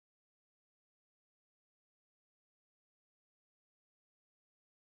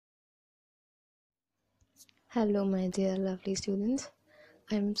Hello, my dear lovely students.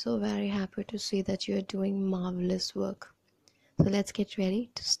 I'm so very happy to see that you are doing marvelous work. So let's get ready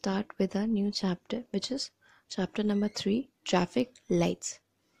to start with a new chapter, which is chapter number 3, Traffic Lights.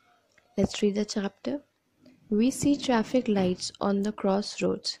 Let's read the chapter. We see traffic lights on the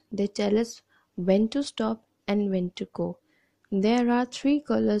crossroads. They tell us when to stop and when to go. There are 3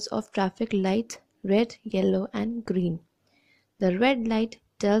 colors of traffic lights: red, yellow, and green. The red light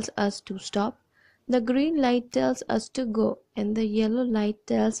tells us to stop, the green light tells us to go, and the yellow light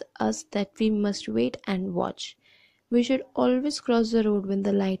tells us that we must wait and watch. We should always cross the road when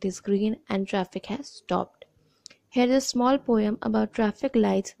the light is green and traffic has stopped. Here is a small poem about traffic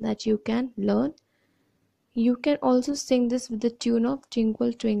lights that you can learn. You can also sing this with the tune of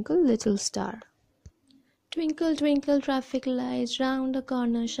Twinkle Twinkle Little Star. Twinkle twinkle traffic lights round the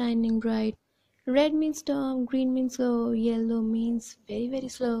corner shining bright. Red means stop, green means go, yellow means very very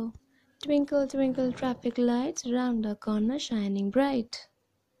slow. Twinkle twinkle traffic lights round the corner shining bright.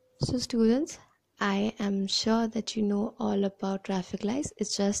 So students, I am sure that you know all about traffic lights.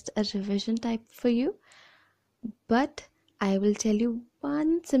 It's just a revision type for you. But I will tell you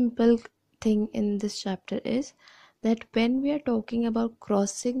one simple thing in this chapter is that when we are talking about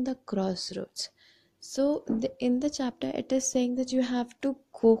crossing the crossroads, so in the chapter it is saying that you have to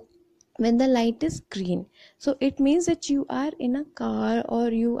go when the light is green. So it means that you are in a car or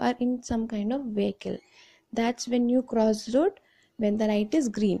you are in some kind of vehicle. That's when you cross the road when the light is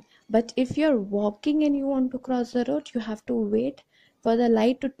green. But if you're walking and you want to cross the road, you have to wait for the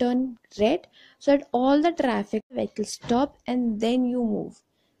light to turn red so that all the traffic vehicles stop and then you move.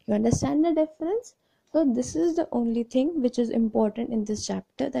 You understand the difference? So this is the only thing which is important in this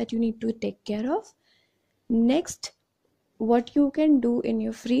chapter that you need to take care of. Next, what you can do in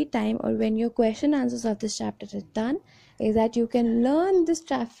your free time or when your question answers of this chapter is done is that you can learn this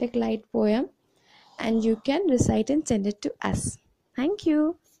traffic light poem and you can recite and send it to us. Thank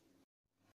you.